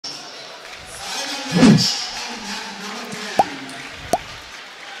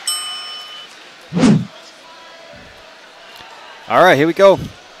All right, here we go.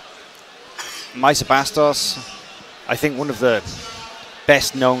 Mayssa Bastos, I think one of the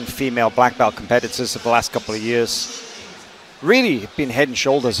best-known female black belt competitors of the last couple of years. Really been head and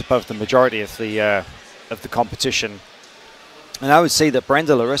shoulders above the majority of the competition. And I would say that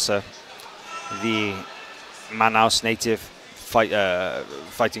Brenda Larissa, the Manaus native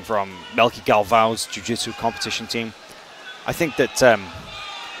fighting from Melky Galvao's Jiu-Jitsu competition team, I think that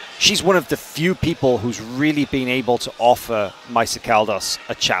she's one of the few people who's really been able to offer Mayssa Caldas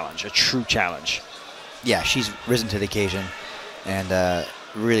a challenge, a true challenge. Yeah, she's risen to the occasion and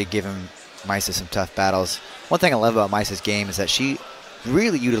really given Mayssa some tough battles. One thing I love about Mayssa's game is that she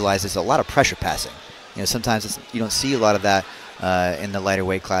really utilizes a lot of pressure passing. You know, sometimes you don't see a lot of that in the lighter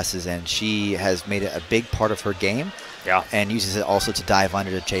weight classes, and she has made it a big part of her game. Yeah. And uses it also to dive under,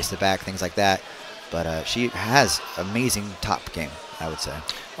 to chase the back, things like that. But she has amazing top game, I would say.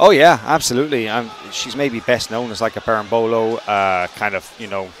 Oh yeah, absolutely. She's maybe best known as like a Parambolo kind of, you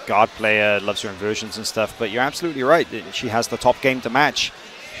know, guard player, loves her inversions and stuff. But you're absolutely right. She has the top game to match.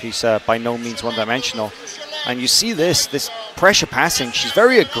 She's by no means one-dimensional. And you see this pressure passing. She's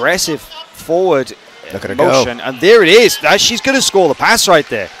very aggressive forward motion. And there it is. She's going to score the pass right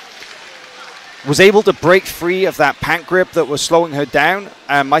there. Was able to break free of that pant grip that was slowing her down.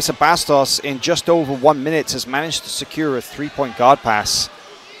 And Mayssa Bastos, in just over 1 minute, has managed to secure a 3-point guard pass.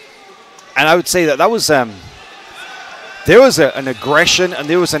 And I would say that was there was an aggression and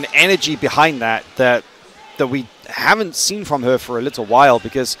there was an energy behind that we haven't seen from her for a little while,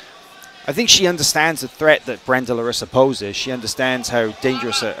 because I think she understands the threat that Brenda Larissa poses. She understands how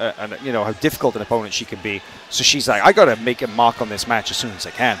dangerous and you know, how difficult an opponent she can be. So she's like, I got to make a mark on this match as soon as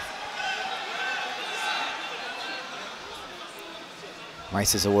I can.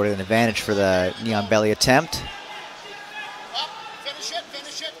 Mayssa's awarded an advantage for the knee on belly attempt.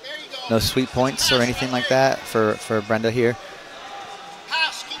 No sweep points or anything like that for Brenda here.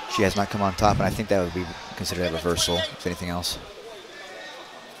 She has not come on top, and I think that would be considered a reversal, if anything else.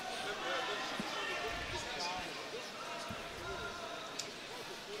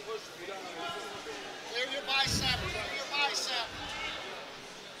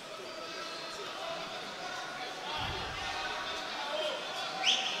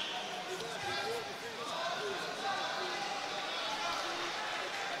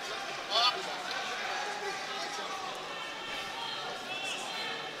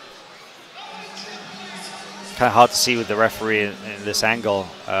 Kind of hard to see with the referee in this angle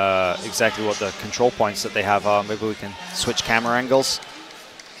exactly what the control points that they have are. Maybe we can switch camera angles.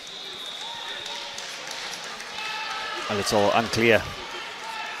 A little unclear.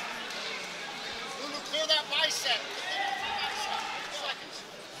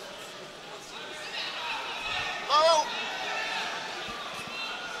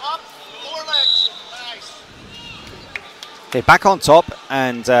 Okay, back on top,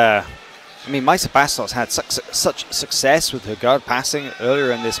 and I mean, Mayssa Bastos had such success with her guard passing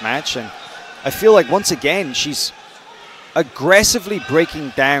earlier in this match, and I feel like once again she's aggressively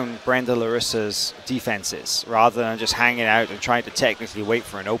breaking down Brenda Larissa's defenses rather than just hanging out and trying to technically wait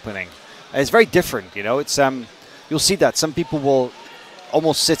for an opening. It's very different, you know. It's you'll see that some people will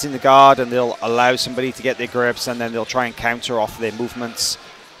almost sit in the guard and they'll allow somebody to get their grips, and then they'll try and counter off their movements.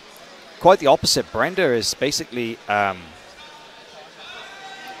 Quite the opposite. Brenda is basically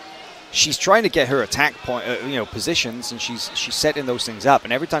she's trying to get her attack point, you know, positions, and she's setting those things up.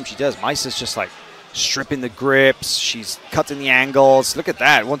 And every time she does, Mayssa's just like stripping the grips. She's cutting the angles. Look at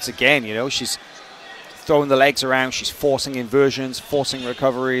that. Once again, you know, she's throwing the legs around. She's forcing inversions, forcing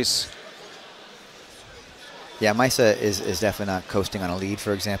recoveries. Yeah, Mayssa is definitely not coasting on a lead,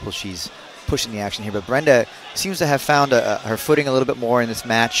 for example. She's pushing the action here. But Brenda seems to have found her footing a little bit more in this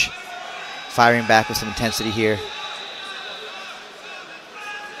match, firing back with some intensity here.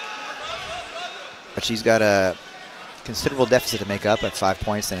 But she's got a considerable deficit to make up at 5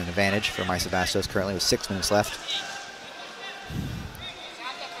 points and an advantage for Mayssa Bastos currently with 6 minutes left.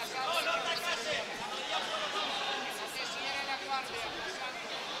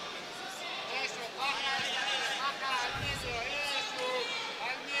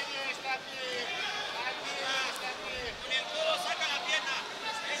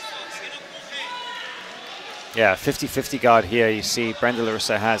 Yeah, 50-50 guard here. You see Brenda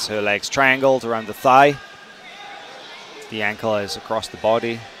Larissa has her legs triangled around the thigh. The ankle is across the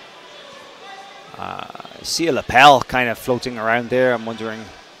body. See a lapel kind of floating around there. I'm wondering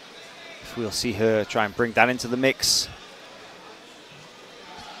if we'll see her try and bring that into the mix.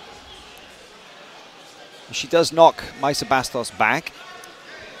 She does knock Mayssa Bastos back.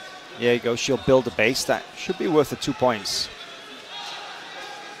 There you go. She'll build the base. That should be worth the 2 points.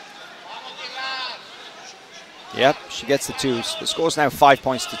 Yep, she gets the 2s. The score's now 5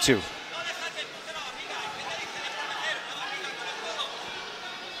 points to 2.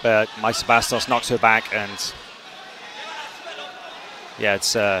 But Mayssa Bastos knocks her back, and yeah,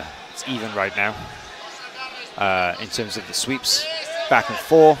 it's even right now in terms of the sweeps. Back and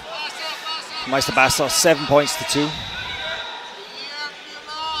forth. Mayssa Bastos 7 points to 2.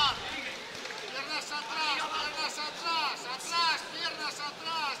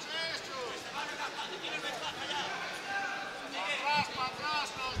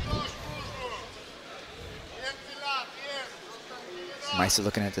 Mayssa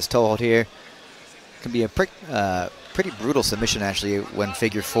looking at this toe hold here. Can be a pretty brutal submission actually when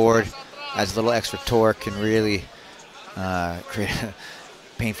figured forward. Adds a little extra torque, can really create a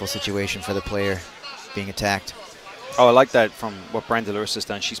painful situation for the player being attacked. Oh, I like that from what Brenda Larissa's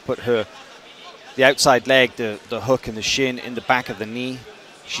done. She's put the outside leg, the hook and the shin in the back of the knee.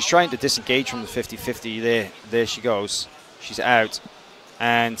 She's trying to disengage from the 50-50 there. There she goes. She's out.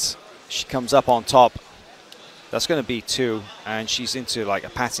 And she comes up on top. That's going to be 2. And she's into like a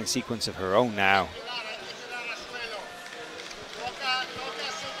passing sequence of her own now.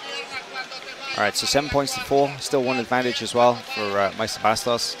 All right, so 7 points to 4. Still one advantage as well for Mayssa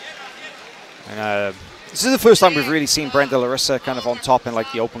Bastos. And this is the first time we've really seen Brenda Larissa kind of on top in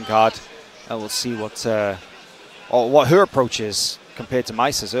like the open guard. And we'll see what her approach is compared to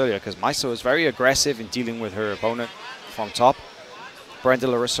Mayssa's earlier, because Mayssa was very aggressive in dealing with her opponent from top. Brenda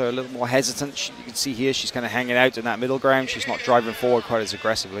Larissa a little more hesitant. You can see here she's kind of hanging out in that middle ground. She's not driving forward quite as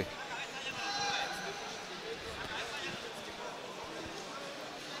aggressively.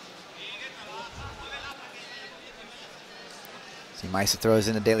 See, Mayssa throws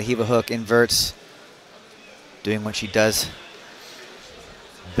in the De La Riva hook, inverts, doing what she does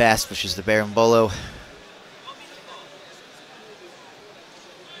best, which is the berimbolo.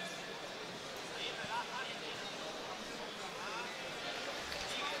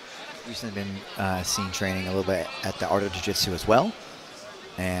 Recently been seen training a little bit at the Art of Jiu-Jitsu as well,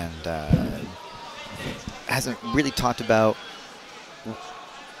 and hasn't really talked about,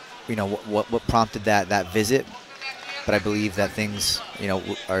 you know, what prompted that visit. But I believe that things, you know,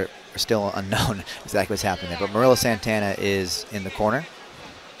 are still unknown exactly what's happening there. But Marilla Santana is in the corner.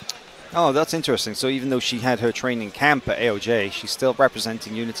 Oh, that's interesting. So even though she had her training camp at AOJ, she's still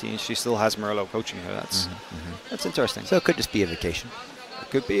representing Unity, and she still has Murillo coaching her. That's interesting. So it could just be a vacation. It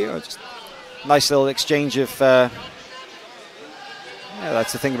could be, or just a nice little exchange of. Yeah,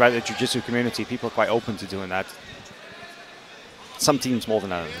 that's the thing about the Jiu-Jitsu community. People are quite open to doing that. Some teams more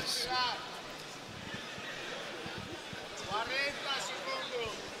than others.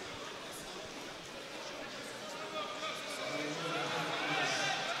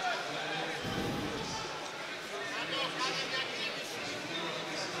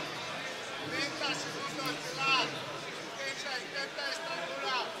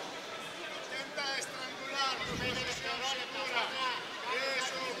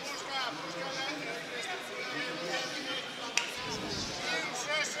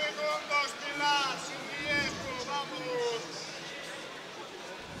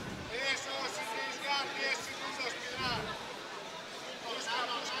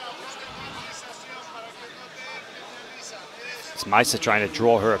 Mayssa trying to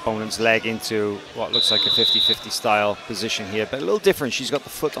draw her opponent's leg into what looks like a 50-50 style position here, but a little different. She's got the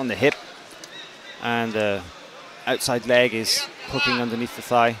foot on the hip, and the outside leg is hooking underneath the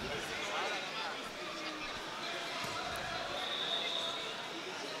thigh.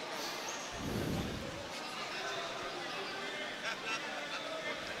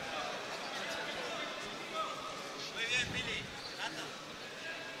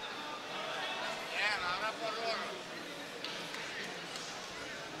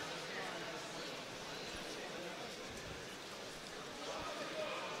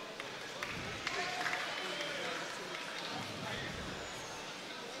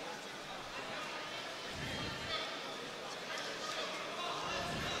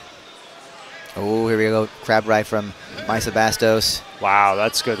 Oh, here we go. Crab right from Mayssa Bastos. Wow,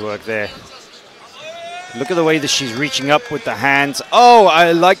 that's good work there. Look at the way that she's reaching up with the hands. Oh,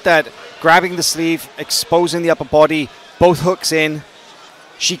 I like that. Grabbing the sleeve, exposing the upper body, both hooks in.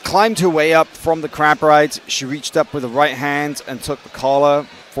 She climbed her way up from the crab ride. She reached up with the right hand and took the collar,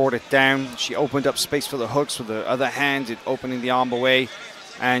 forward it down. She opened up space for the hooks with the other hand, opening the arm away.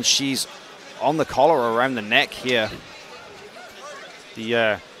 And she's on the collar around the neck here.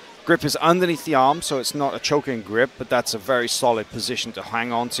 The grip is underneath the arm, so it's not a choking grip, but that's a very solid position to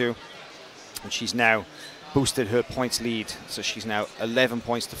hang on to. And she's now boosted her points lead. So she's now 11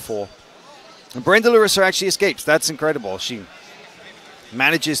 points to 4. And Brenda Larissa actually escapes. That's incredible. She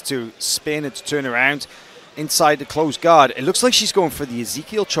manages to spin and to turn around inside the closed guard. It looks like she's going for the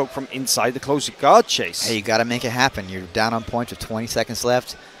Ezekiel choke from inside the closed guard, Chase. Hey, you got to make it happen. You're down on points with 20 seconds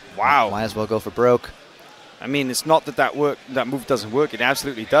left. Wow. Might as well go for broke. I mean, it's not that that move doesn't work. It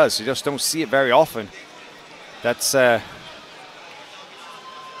absolutely does. You just don't see it very often. That's that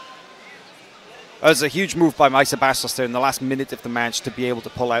was a huge move by Mayssa Bastos there in the last minute of the match to be able to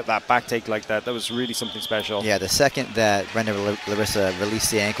pull out that back take like that. That was really something special. Yeah, the second that Brenda Larissa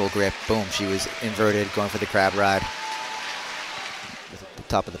released the ankle grip, boom, she was inverted, going for the crab ride at the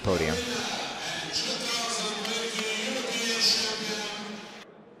top of the podium.